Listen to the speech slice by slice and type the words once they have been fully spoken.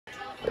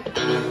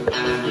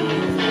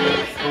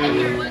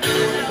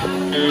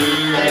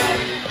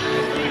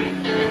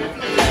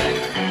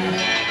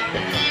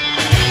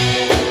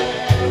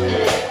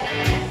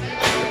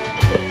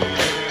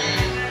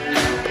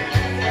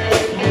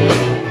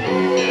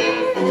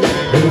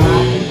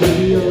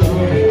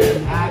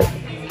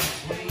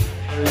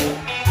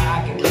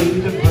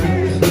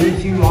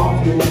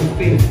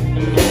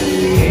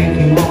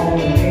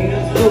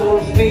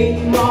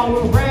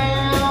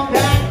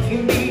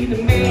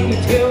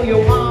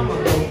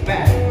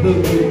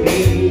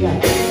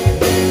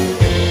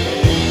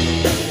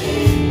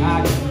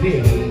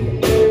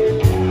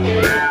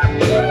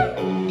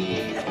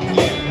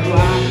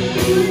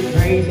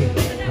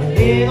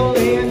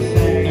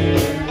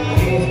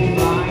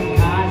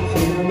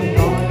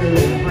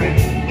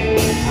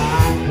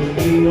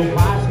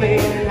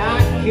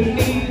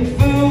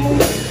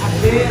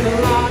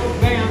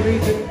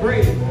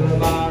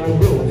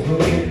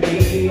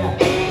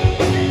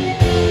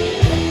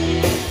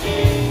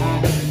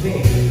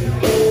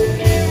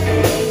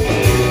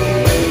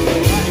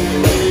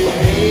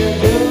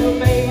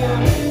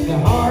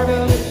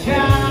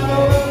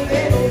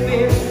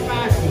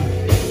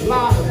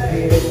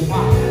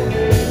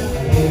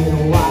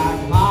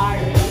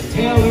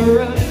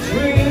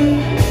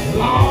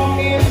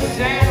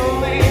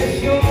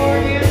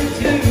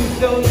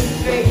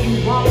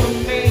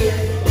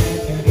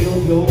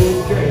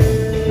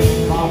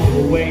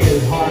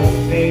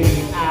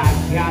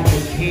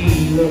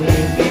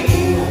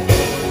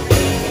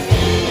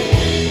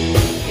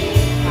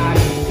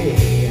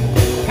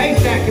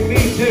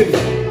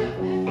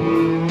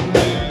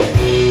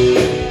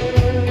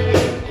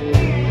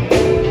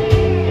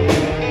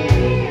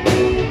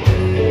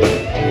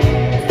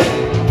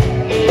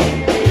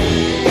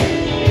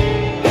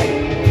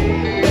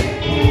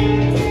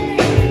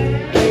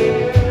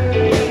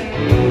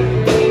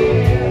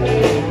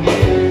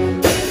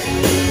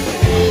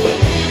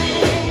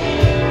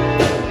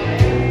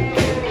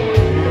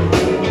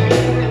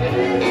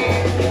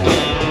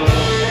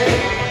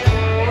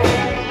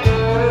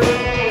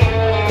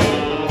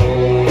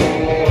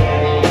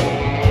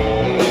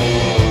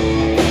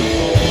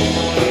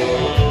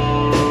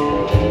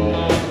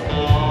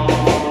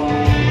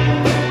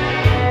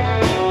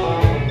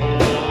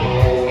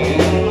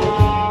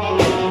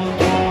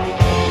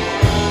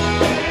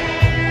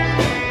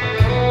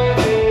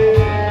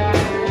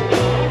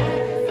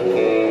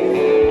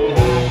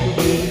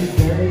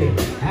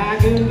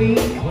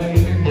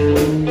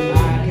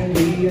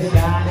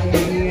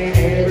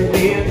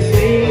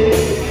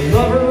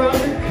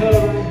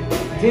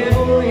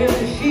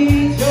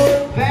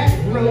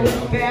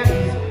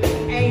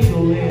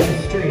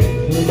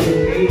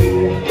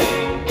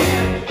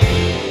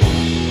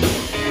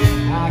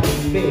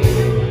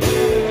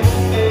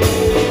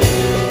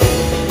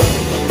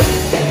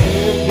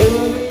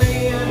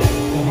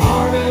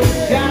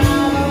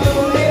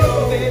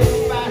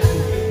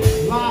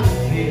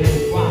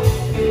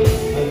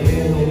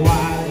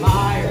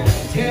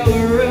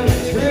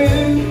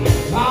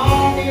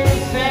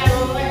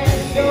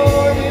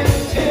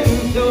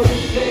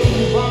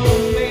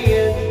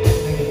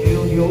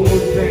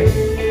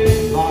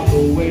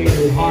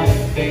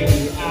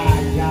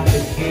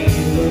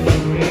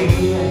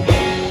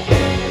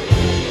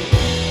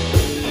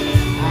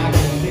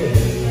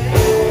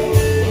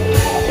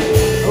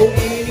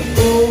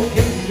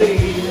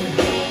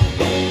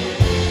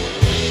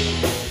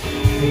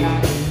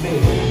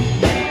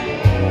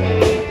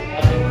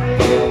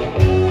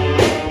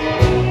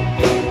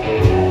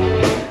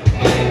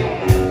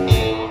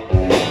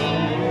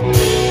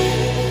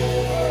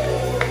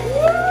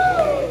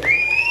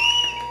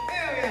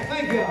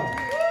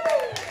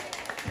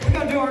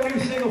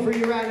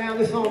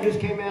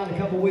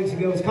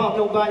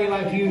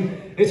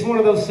It's one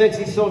of those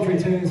sexy, sultry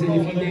tunes that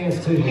if you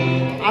dance to,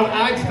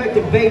 I expect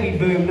a baby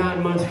boom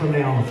 9 months from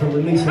now from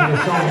releasing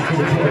this song to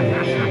the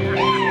television.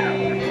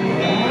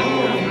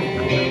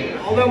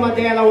 Although my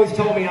dad always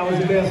told me I was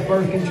the best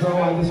birth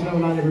control, I just know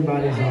not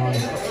everybody's on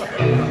it.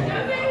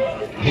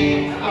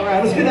 All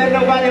right, let's do that.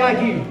 Nobody Like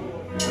You.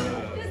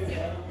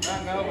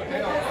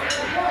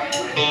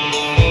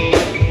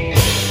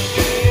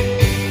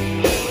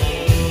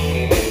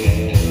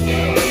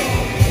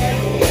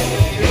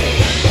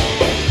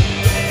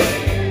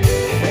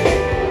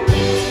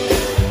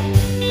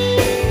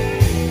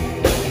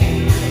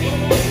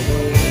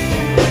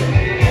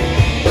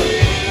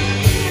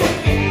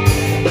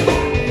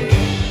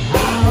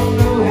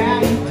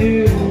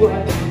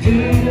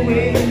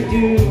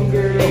 Do,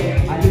 girl,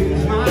 I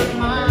lose my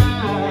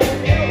mind.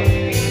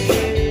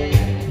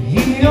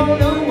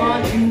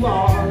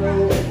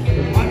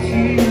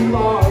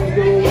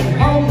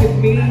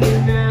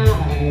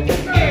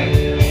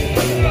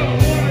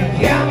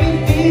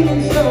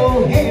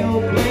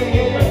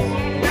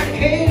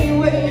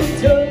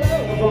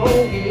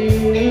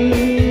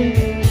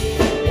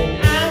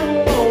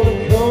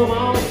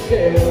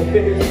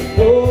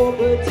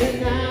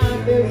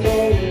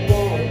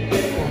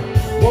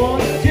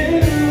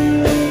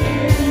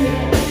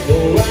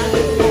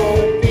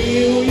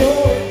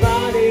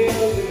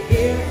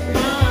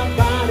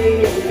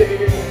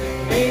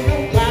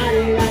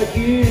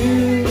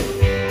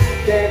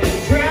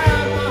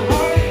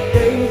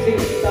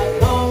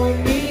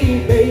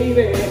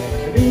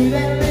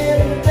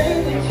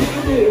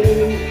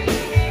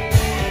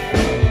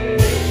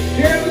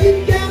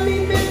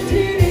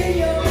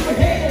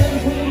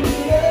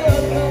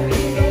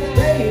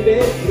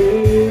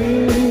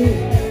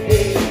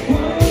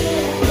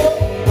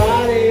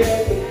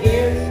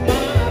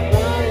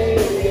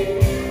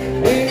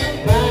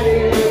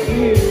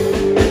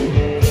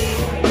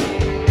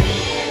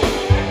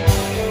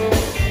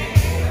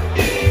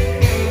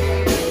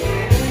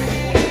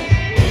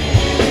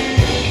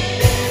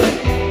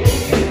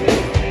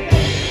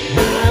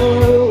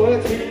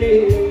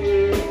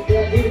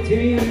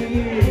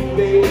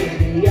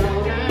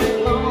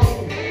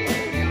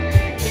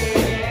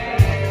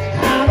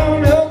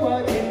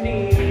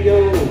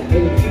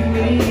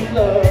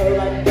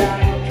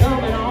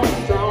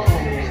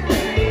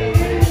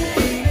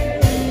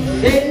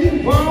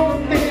 you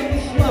want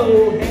me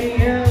slow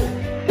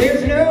hand,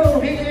 there's no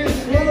hand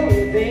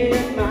slower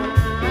than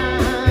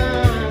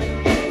mine.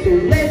 So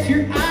let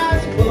your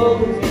eyes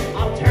close,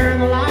 I'll turn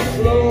the lights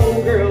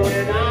low, girl,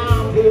 and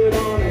I'll put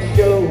on a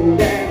show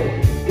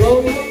that'll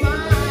blow your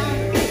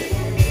mind.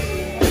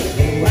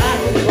 So I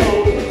just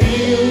want to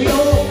feel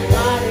your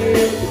body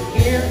up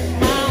against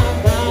my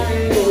body.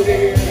 Oh,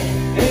 there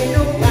ain't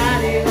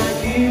nobody like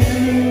you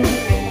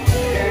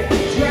that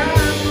can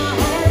drive my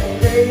heart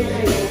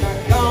crazy by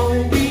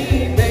calling me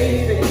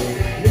baby.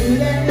 Do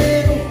that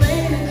little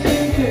thing that you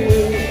do.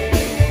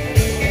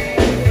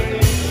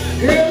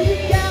 Girl, you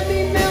got me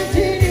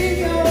melting in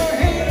your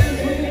hands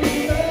when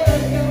you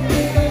love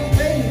those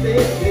baby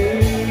blues.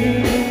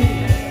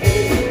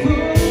 And you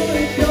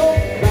push your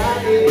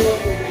body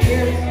up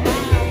against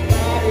my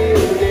body.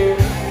 Oh, there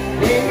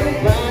ain't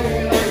nobody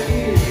like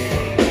you.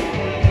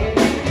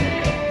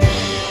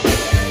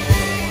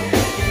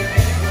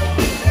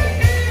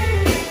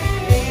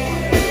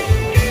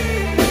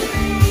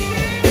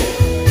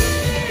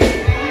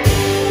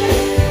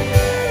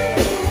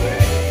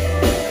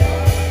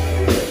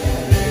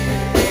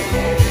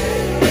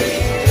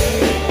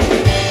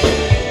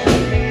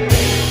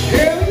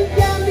 Girl, you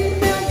got me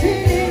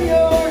melting in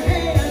your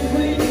hands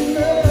when you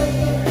love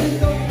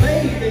those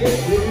baby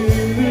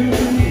blues.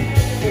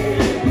 And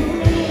you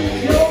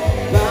push your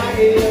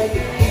body up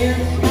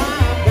against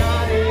my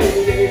body.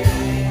 There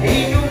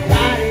ain't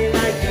nobody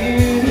like you.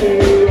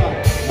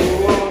 Go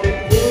on and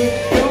push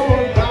your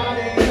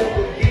body up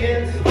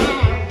against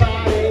my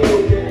body.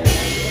 There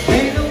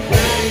ain't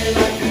nobody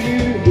like you.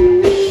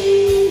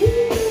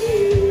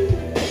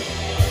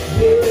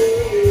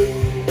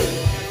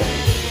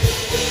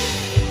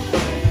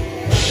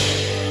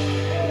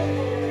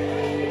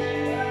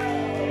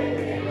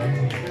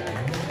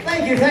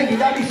 Thank you.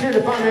 Y'all be sure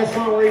to find that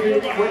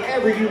songwriter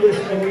wherever you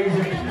listen to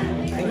music.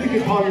 And you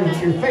can call your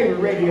favorite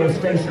radio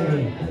station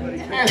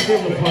and ask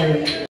them to play it.